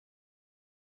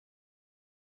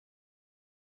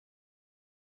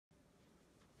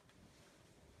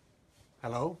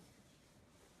Hello?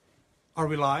 Are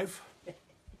we live?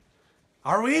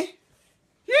 Are we?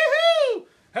 Yoo-hoo!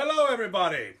 Hello,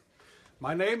 everybody.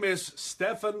 My name is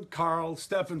Stefan Karl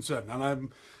Stefansson,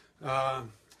 and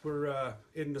we're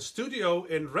in the studio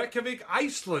in Reykjavik,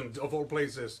 Iceland, of all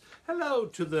places. Hello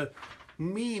to the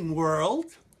meme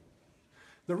world.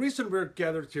 The reason we're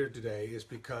gathered here today is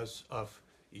because of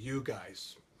you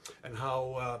guys and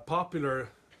how popular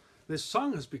this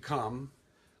song has become.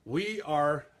 We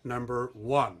are number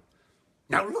one.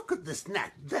 Now look at this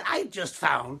net that I just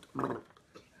found.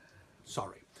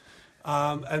 Sorry.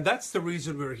 And that's the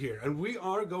reason we're here. And we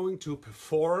are going to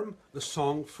perform the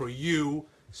song for you,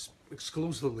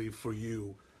 exclusively for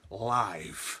you,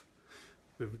 live.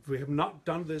 We have not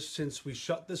done this since we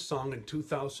shot this song in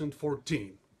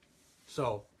 2014.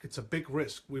 So it's a big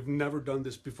risk. We've never done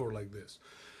this before like this.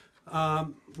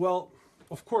 Well,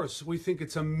 of course, we think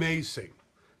it's amazing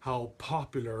how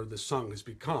popular the song has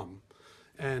become,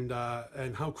 and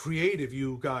how creative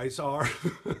you guys are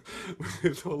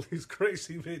with all these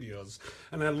crazy videos.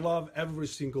 And I love every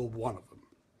single one of them.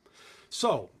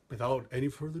 So, without any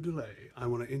further delay, I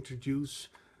want to introduce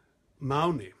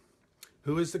Mani,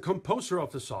 who is the composer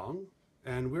of the song,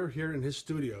 and we're here in his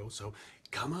studio. So,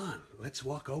 come on, let's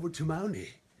walk over to Mani.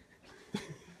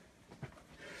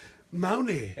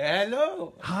 Mani.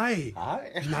 Hello. Hi.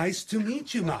 Hi. Nice to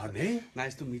meet you, Mani.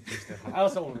 Nice to meet you, Stefan.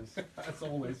 As always. As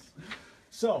always.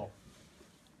 So,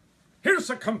 here's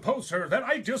a composer that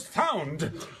I just found.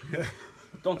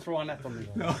 Don't throw a net on me.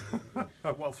 No.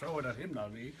 Well, throw it at him,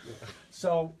 not me.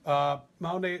 So,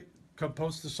 Mani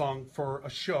composed the song for a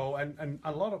show, and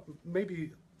a lot of,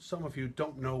 maybe some of you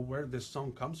don't know where this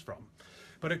song comes from,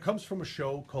 but it comes from a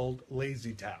show called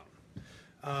Lazy Town.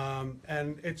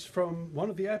 And it's from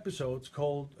one of the episodes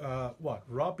called,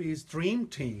 Robbie's Dream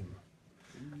Team.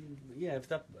 Yeah, if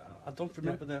that, I don't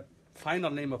remember the final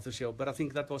name of the show, but I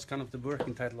think that was kind of the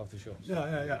working title of the show. So.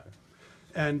 Yeah.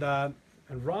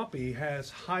 And Robbie has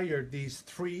hired these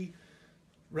 3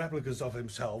 replicas of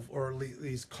himself, or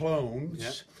these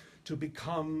clones, to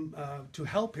become, to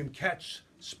help him catch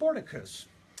Sporticus.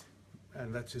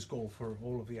 And that's his goal for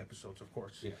all of the episodes, of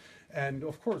course. Yeah. And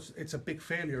of course, it's a big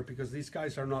failure because these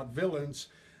guys are not villains,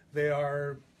 they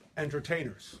are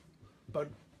entertainers. But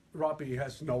Robbie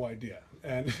has no idea.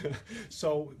 And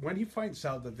so when he finds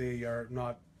out that they are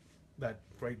not that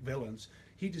great villains,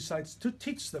 he decides to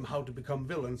teach them how to become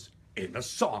villains in a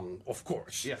song, of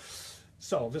course. Yeah.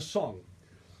 So the song.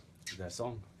 The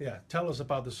song. Yeah, tell us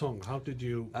about the song. How did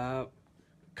you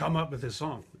come up with this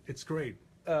song? It's great.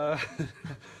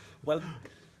 Well,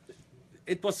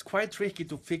 it was quite tricky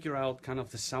to figure out kind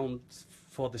of the sound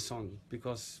for the song,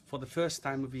 because for the first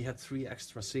time we had 3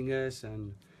 extra singers,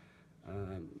 and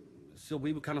so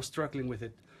we were kind of struggling with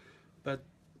it. But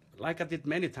like I did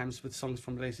many times with songs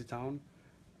from Lazy Town,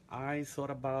 I thought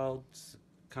about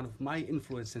kind of my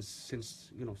influences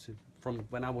since from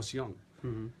when I was young.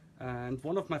 Mm-hmm. And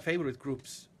one of my favorite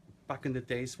groups back in the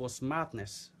days was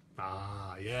Madness.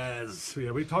 Ah, yes.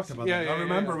 Yeah, we talked about Yeah, that. I yeah,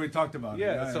 remember yeah. we talked about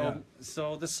it.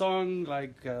 So the song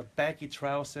like Baggy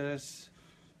Trousers,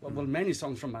 well, many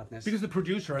songs from Madness. Because the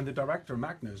producer and the director,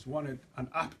 Magnus, wanted an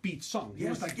upbeat song. He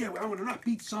was like, yeah, I want an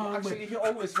upbeat song. Actually, he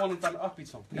always wanted an upbeat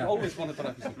song. He always wanted an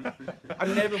upbeat song. I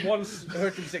never once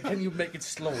heard him say, can you make it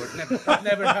slower? That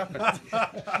never happened.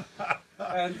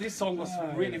 And this song was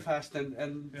really fast,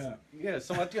 and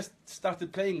so I just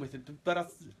started playing with it.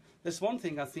 But there's one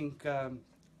thing I think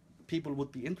people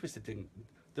would be interested in.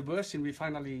 The version we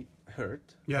finally heard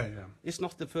is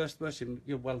not the first version.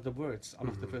 Well, the words are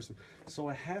not the first. So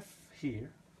I have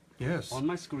here on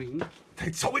my screen.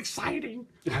 It's so exciting.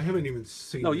 I haven't even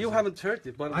seen. No, you haven't heard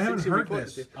it. But I haven't heard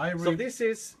this. So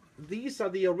these are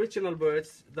the original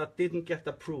words that didn't get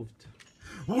approved.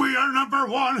 We are number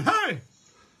one. Hey.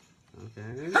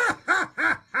 Okay.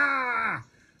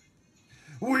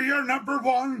 We are number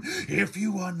one. If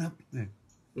you wanna.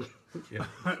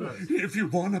 If you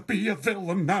want to be a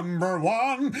villain number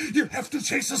one, you have to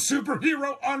chase a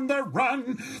superhero on the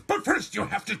run. But first you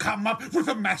have to come up with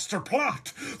a master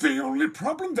plot. The only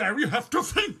problem there, you have to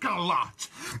think a lot.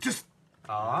 Just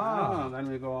then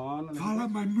we go on. Follow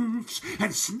my moves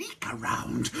and sneak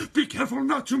around. Be careful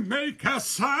not to make a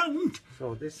sound.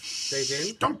 So this stayed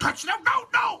in. Don't touch them,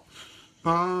 no!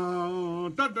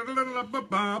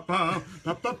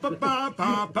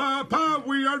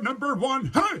 We are number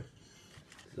one. Hey!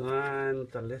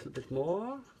 And a little bit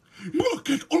more. Look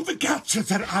at all the gadgets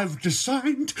that I've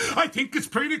designed. I think it's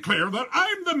pretty clear that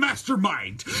I'm the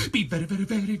mastermind. Be very, very,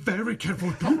 very, very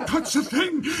careful. Don't touch the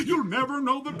thing. You'll never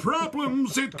know the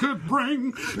problems it could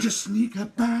bring. Just sneak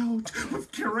about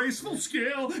with graceful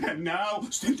skill, and now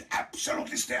stand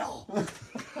absolutely still.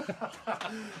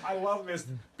 I love this.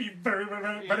 Be very, very,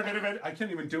 very, very, very, very. I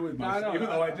can't even do it much, even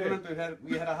though I did.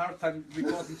 We had a hard time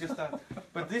recording just that,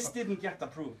 but this didn't get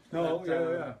approved. No, but,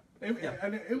 yeah.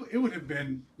 And it would have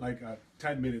been like a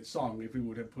 10-minute song if we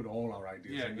would have put all our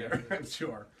ideas in there, I'm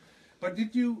sure. But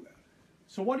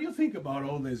so what do you think about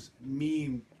all this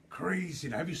meme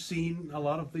craziness? Have you seen a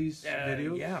lot of these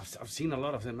videos? Yeah, I've seen a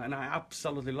lot of them, and I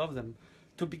absolutely love them.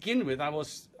 To begin with, I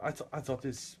thought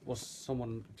this was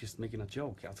someone just making a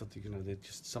joke. I thought,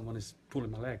 someone is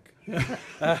pulling my leg.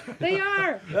 They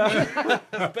are!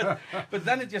 but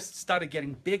then it just started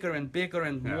getting bigger and bigger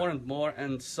and more,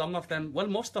 and some of them, well,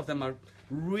 most of them are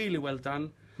really well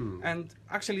done. And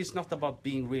actually, it's not about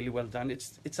being really well done.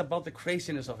 It's about the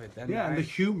craziness of it. And and the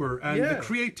humor and the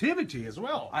creativity as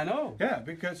well. I know. Yeah,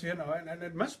 because, and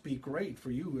it must be great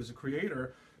for you as a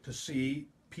creator to see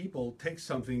people take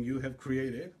something you have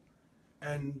created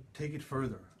and take it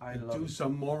further and do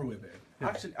some more with it.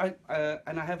 Actually, I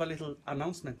have a little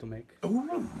announcement to make.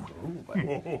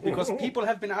 Because people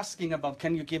have been asking about,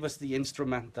 can you give us the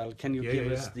instrumental? Can you give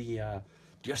us the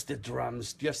just the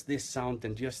drums, just this sound,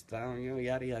 and just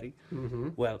yada yada?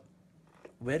 Well,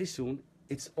 very soon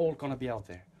it's all gonna be out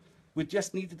there. We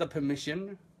just needed the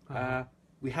permission.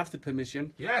 We have the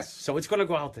permission. Yes. So it's gonna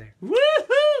go out there.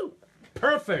 Woohoo!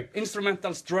 Perfect.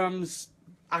 Instrumentals, drums,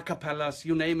 acapellas,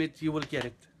 you name it, you will get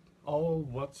it. Oh,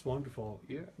 what's wonderful.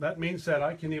 Yeah. That means that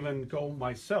I can even go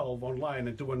myself online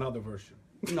and do another version.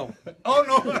 No. Oh,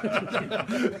 no.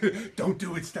 Don't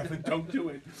do it, Stefan. Don't do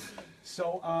it.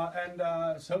 So,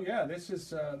 this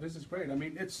is great. I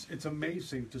mean, it's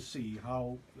amazing to see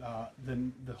how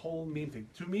the whole meme thing.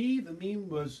 To me, the meme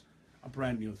was a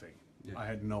brand new thing. Yeah. I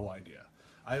had no idea.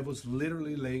 I was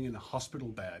literally laying in a hospital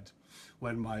bed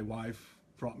when my wife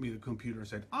brought me the computer and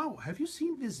said, "Oh, have you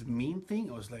seen this meme thing?"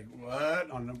 I was like,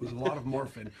 "What?" And it was a lot of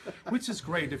morphine, which is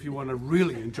great if you want to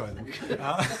really enjoy them. And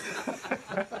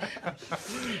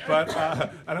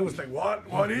I was like,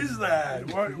 "What is that?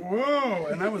 Whoa!"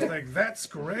 And I was like, "That's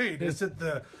great. Is it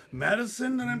the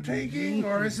medicine that I'm taking,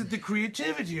 or is it the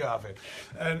creativity of it?"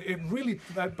 And it really,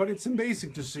 but it's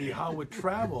amazing to see how it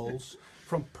travels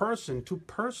from person to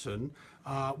person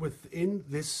within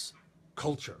this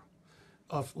culture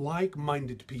of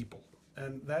like-minded people,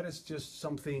 and that is just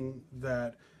something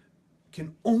that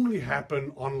can only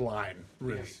happen online,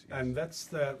 really. Yes. And that's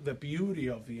the beauty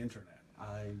of the internet.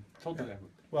 I totally agree.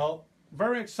 Well,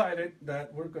 very excited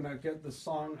that we're gonna get the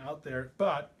song out there,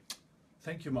 but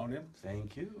thank you, Mani.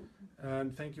 Thank you.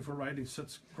 And thank you for writing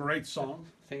such great songs.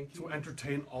 Thank you. To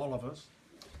entertain all of us.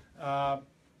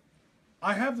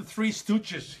 I have the Three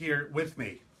Stooges here with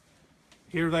me.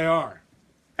 Here they are.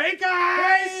 Hey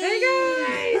guys! Hey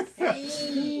guys!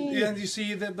 Hey. And you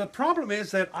see, the problem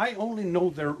is that I only know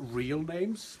their real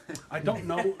names. I don't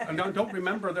know, and I don't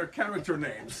remember their character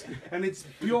names. And it's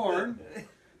Bjorn,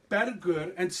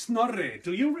 Bergur, and Snorri.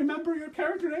 Do you remember your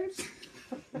character names?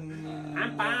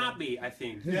 I'm Bobby, I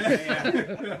think.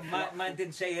 Yeah. Mine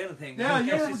didn't say anything. Yeah,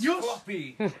 you're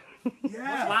Floppy.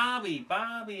 Yeah.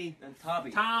 Bobby, and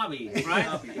Tobby. Right?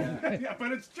 Tobby, yeah. Yeah,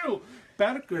 but it's true.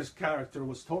 Berger's character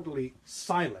was totally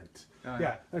silent.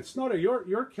 Yeah, and Snorri,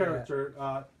 your character,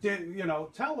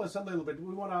 tell us a little bit.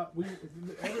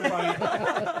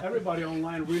 Everybody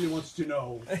online really wants to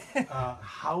know,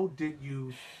 how did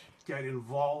you get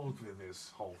involved with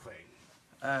this whole thing?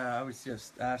 I was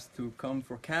just asked to come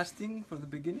for casting for the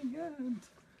beginning, and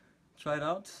tried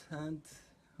out, and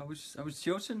I was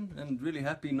chosen, and really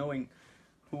happy knowing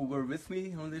who were with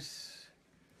me on this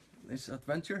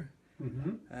adventure.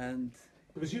 And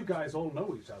because you guys all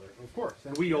know each other, of course,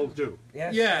 and we all do.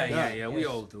 Yes. Yeah, we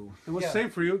all do. It was the same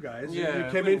for you guys. Yeah,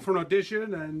 you came in for an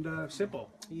audition, and simple.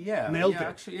 Yeah, nailed it.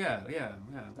 Actually, yeah.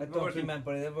 I don't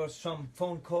remember. There were some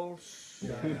phone calls,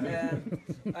 and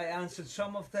I answered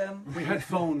some of them. We had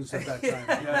phones at that time.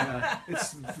 Yeah.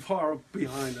 It's far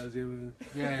behind us.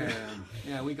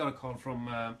 Yeah. We got a call from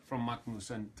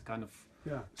Magnus and kind of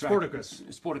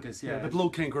Sporticus. Yeah, the blue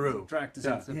kangaroo. Dragged us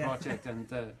into the project,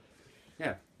 and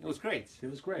it was great.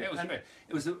 It was great. It was great.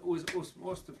 It was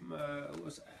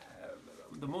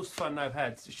the most fun I've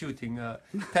had shooting a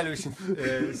television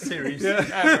series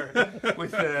ever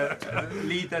with a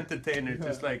lead entertainer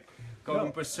just like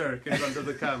going berserk in front of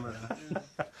the camera.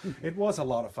 It was a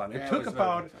lot of fun. It took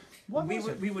about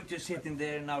we were just sitting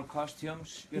there in our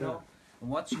costumes, you know,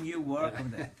 Watching you work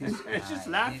on that. It's just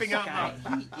laughing out loud.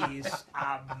 He is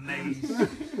amazing.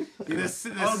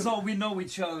 Although we know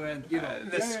each other and you know.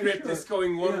 The script is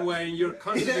going one way and you're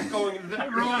constantly going in the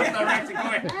wrong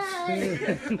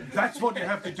direction. That's what you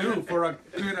have to do for a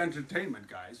good entertainment,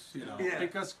 guys. You know, Yeah.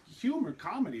 because humor,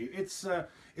 comedy, it's an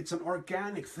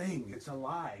organic thing. It's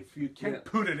alive. You can't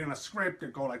put it in a script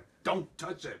and go like, "Don't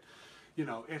touch it." You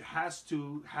know, it has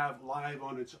to have live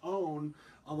on its own.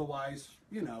 Otherwise,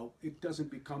 you know, it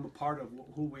doesn't become a part of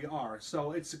who we are.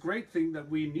 So it's a great thing that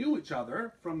we knew each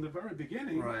other from the very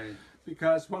beginning. Right.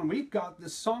 Because when we got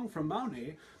this song from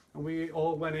Mani, and we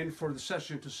all went in for the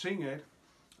session to sing it,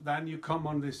 then you come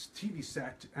on this TV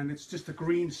set, and it's just a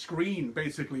green screen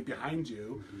basically behind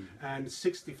you, and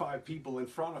 65 people in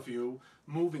front of you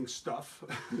moving stuff,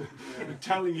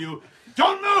 telling you,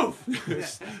 "Don't move!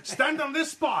 Stand on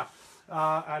this spot!"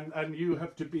 And you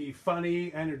have to be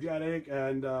funny, energetic,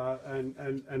 and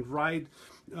right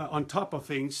on top of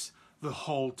things the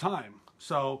whole time.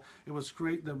 So it was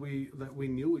great that we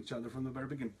knew each other from the very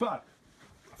beginning. But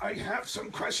I have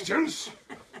some questions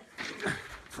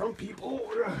from people.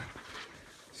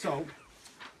 So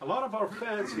a lot of our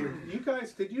fans here. You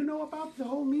guys, did you know about the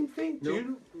whole meme thing?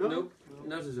 Nope, not at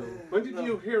all. When did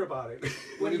you hear about it?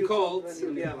 When you called.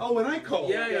 Oh, when I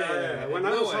called. Yeah. When I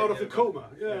No was out of the idea. coma.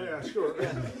 Yeah, sure.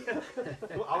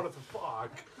 Well, out of the fog.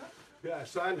 Yeah.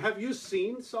 So, and have you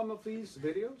seen some of these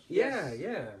videos? Yeah.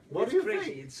 What It's do you crazy.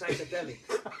 think? It's psychedelic.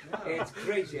 It's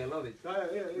crazy. I love it. Yeah,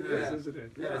 it is, isn't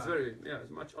it? Yeah, it's very,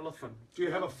 it's a lot of fun. Do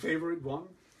you have a favorite one?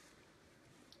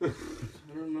 I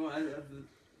don't know. I've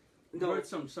heard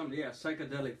some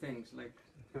psychedelic things like.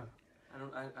 Yeah.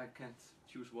 I can't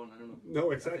choose one. I don't know.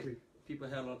 No, exactly. People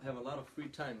have a lot of free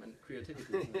time and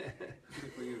creativity.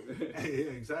 Good for you.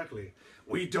 Yeah, exactly.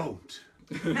 We don't.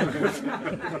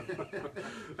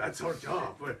 That's our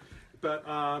job. But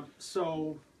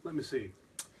so let me see.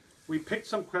 We picked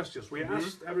some questions. We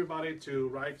asked everybody to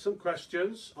write some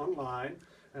questions online,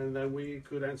 and then we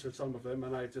could answer some of them.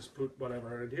 And I just put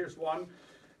whatever. And here's one.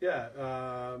 Yeah.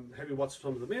 Have you watched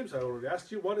some of the memes? I already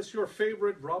asked you. What is your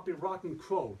favorite Robbie Rotten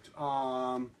quote?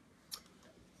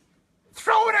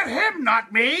 Throw it at him,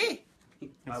 not me.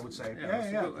 I would say.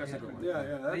 That's a good one.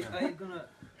 Are you gonna?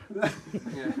 That's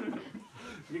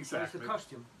the Exactly.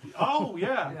 costume. Oh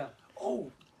yeah. Yeah. Oh,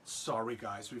 sorry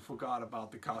guys, we forgot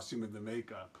about the costume and the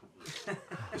makeup.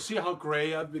 You see how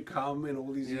gray I've become in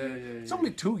all these years? It's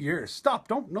only 2 years. Stop!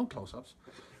 No close-ups.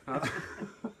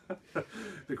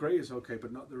 The gray is okay,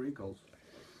 but not the wrinkles.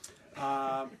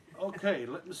 Okay,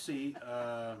 let me see.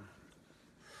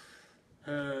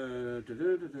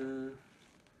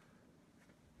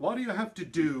 What do you have to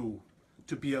do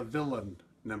to be a villain,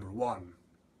 number one?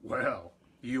 Well,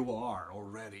 you are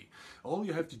already. All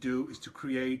you have to do is to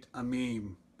create a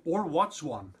meme or watch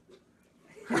one.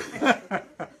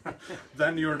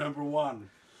 Then you're number one.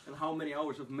 And how many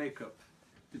hours of makeup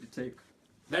did it take?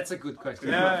 That's a good question.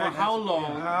 Yeah, For how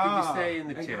long did you stay in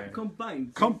the And chair?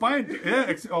 combined. Combined,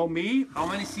 yeah, me. How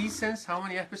many seasons? How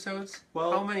many episodes?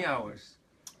 Well- How many hours?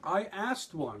 I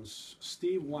asked once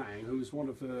Steve Wang, who's one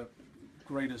of the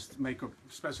greatest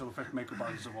special effect makeup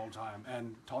artists of all time,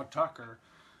 and Todd Tucker,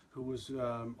 who was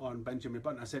on Benjamin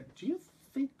Button. I said, "Do you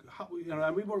think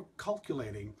and we were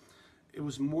calculating, it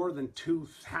was more than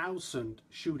 2,000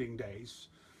 shooting days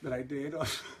that I did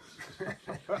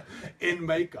in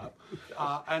makeup,"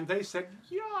 and they said,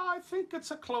 "Yeah, I think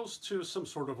it's close to some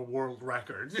sort of a world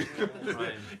record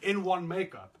in one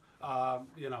makeup."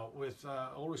 With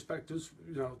all respect to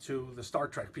the Star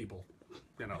Trek people,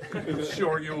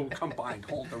 sure you combined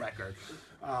hold the record,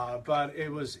 but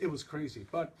it was crazy.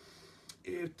 But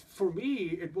for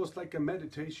me, it was like a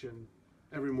meditation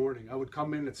every morning. I would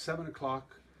come in at 7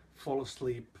 o'clock, fall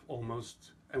asleep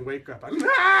almost, and wake up and,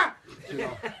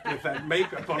 with that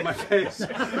makeup on my face.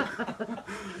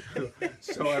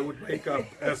 So I would wake up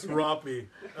as Robbie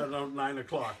around 9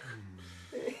 o'clock.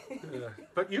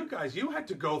 But you guys, you had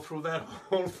to go through that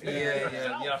whole thing.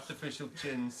 Yeah, the artificial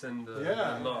chins and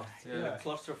the lot. Yeah.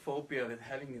 Claustrophobia with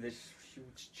having this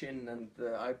huge chin and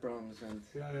eyebrows and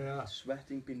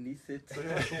sweating beneath it.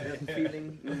 That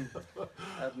feeling.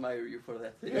 I admire you for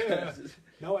that. Yeah.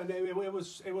 No, and it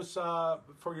was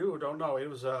for you who don't know, it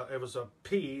was a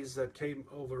piece that came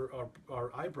over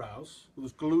our eyebrows. It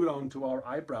was glued onto our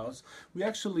eyebrows. We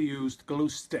actually used glue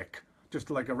stick, just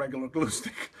like a regular glue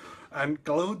stick, and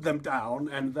glued them down,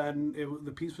 and then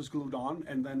the piece was glued on,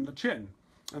 and then the chin,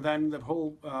 and then the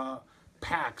whole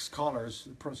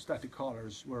prosthetic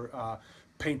collars were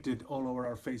painted all over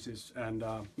our faces, and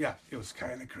it was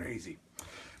kind of crazy.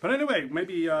 But anyway,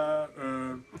 maybe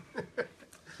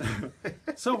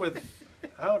so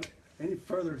any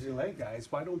further delay, guys,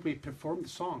 why don't we perform the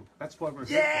song? That's why we're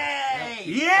Yay!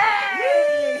 here.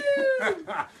 Yay!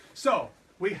 So,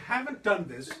 we haven't done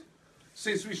this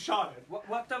since we shot it.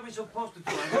 What are we supposed to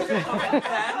do?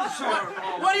 Dance or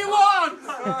What do you want?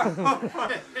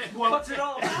 what's it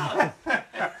all about?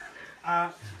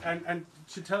 And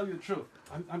to tell you the truth,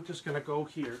 I'm just going to go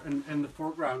here in the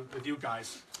foreground with you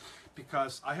guys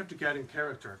because I have to get in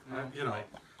character, you know.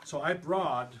 So I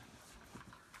brought,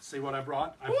 see what I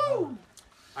brought?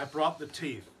 I brought the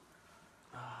teeth,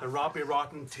 the Robbie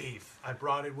Rotten teeth. I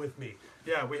brought it with me.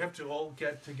 Yeah, we have to all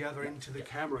get together into the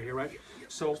camera here, right?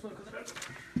 So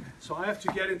I have to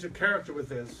get into character with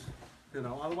this, you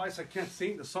know, otherwise I can't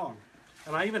sing the song.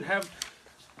 And I even have,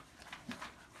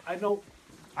 I know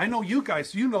you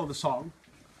guys, you know the song.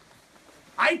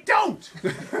 I don't!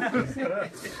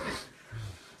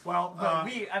 Well,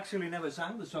 we actually never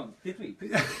sang the song, did we?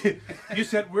 you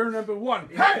said we're number one.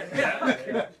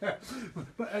 Hey!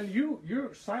 But, and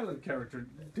your silent character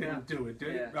didn't do it,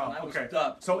 did it? I was okay.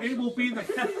 dubbed. So it will be the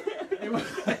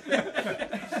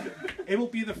it will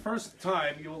be the first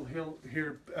time you'll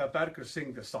hear Berker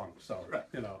sing the song. So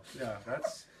you know, yeah,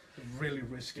 that's really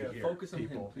risky here, focus on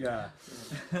people. him. Yeah,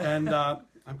 and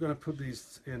I'm gonna put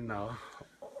these in now.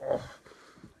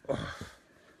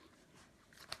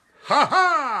 Ha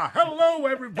ha! Hello,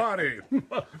 everybody!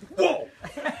 Whoa!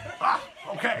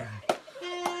 Okay.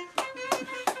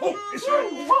 Oh, it's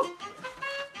right. Whoa.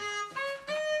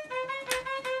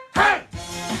 Hey!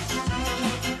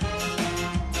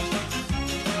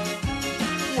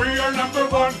 We are number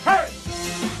one. Hey!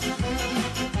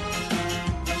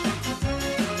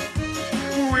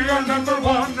 We are number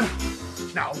one.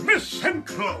 Now listen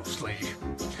closely.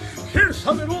 Here's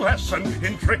a little lesson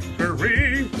in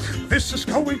trickery. This is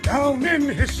going down in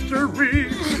history.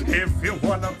 If you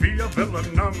wanna be a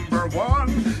villain number one,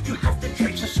 you have to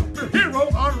chase a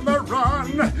superhero on the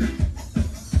run.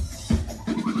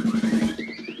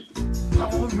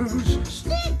 Power moves,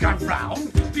 sneak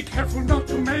around. Be careful not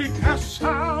to make a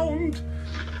sound.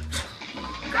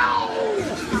 Go!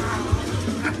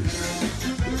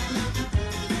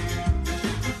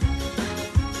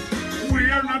 We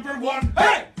are number one.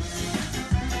 Hey!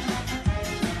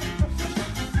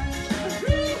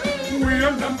 We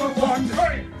are number one.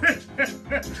 Hey!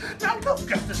 Now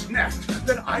look at this net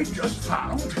that I just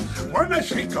found. When I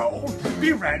say go,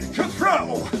 be ready to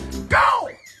throw. Go!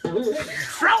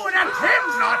 Throw it at him,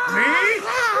 not me.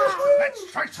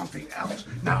 Let's try something else.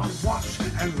 Now watch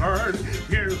and learn.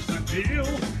 Here's the deal.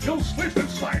 He'll slip and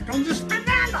slide on this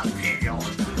banana peel.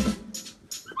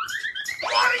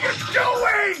 What are you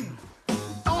doing?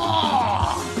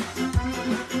 Oh!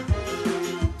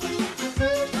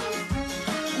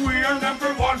 We are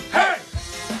number one. Hey!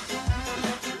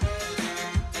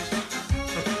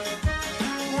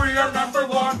 We are number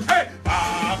one. Hey!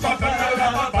 Ba, ba, ba, ba,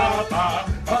 ba, ba, ba,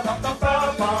 ba, ba, ba,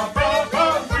 ba, ba, ba.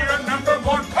 We are number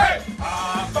one. Hey! Ba,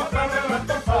 ba, ba, ba,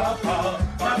 ba, ba,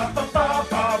 ba, ba, ba,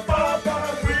 ba, ba, ba.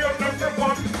 We are number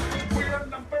one. We are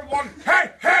number one. Hey!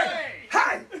 Hey!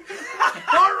 Hey!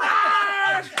 All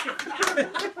right!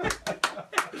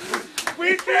 We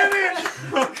did it!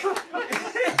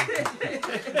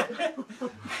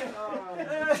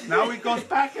 Now he goes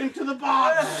back into the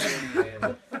box.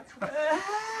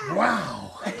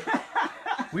 Wow.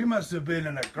 We must have been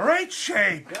in a great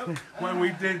shape when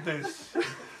we did this.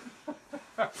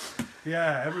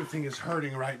 Yeah, everything is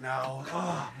hurting right now.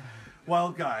 Oh.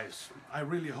 Well, guys, I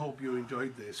really hope you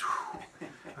enjoyed this.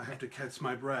 I have to catch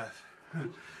my breath.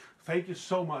 Thank you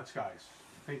so much, guys.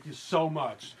 Thank you so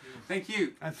much. Thank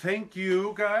you. And thank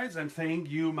you, guys, and thank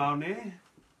you, Mani.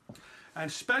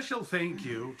 And special thank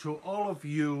you to all of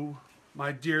you,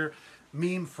 my dear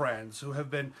meme friends, who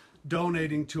have been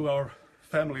donating to our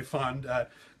family fund at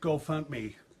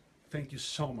GoFundMe. Thank you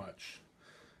so much.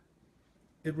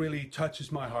 It really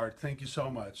touches my heart. Thank you so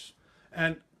much.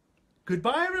 And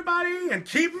goodbye, everybody, and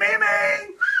keep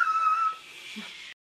memeing!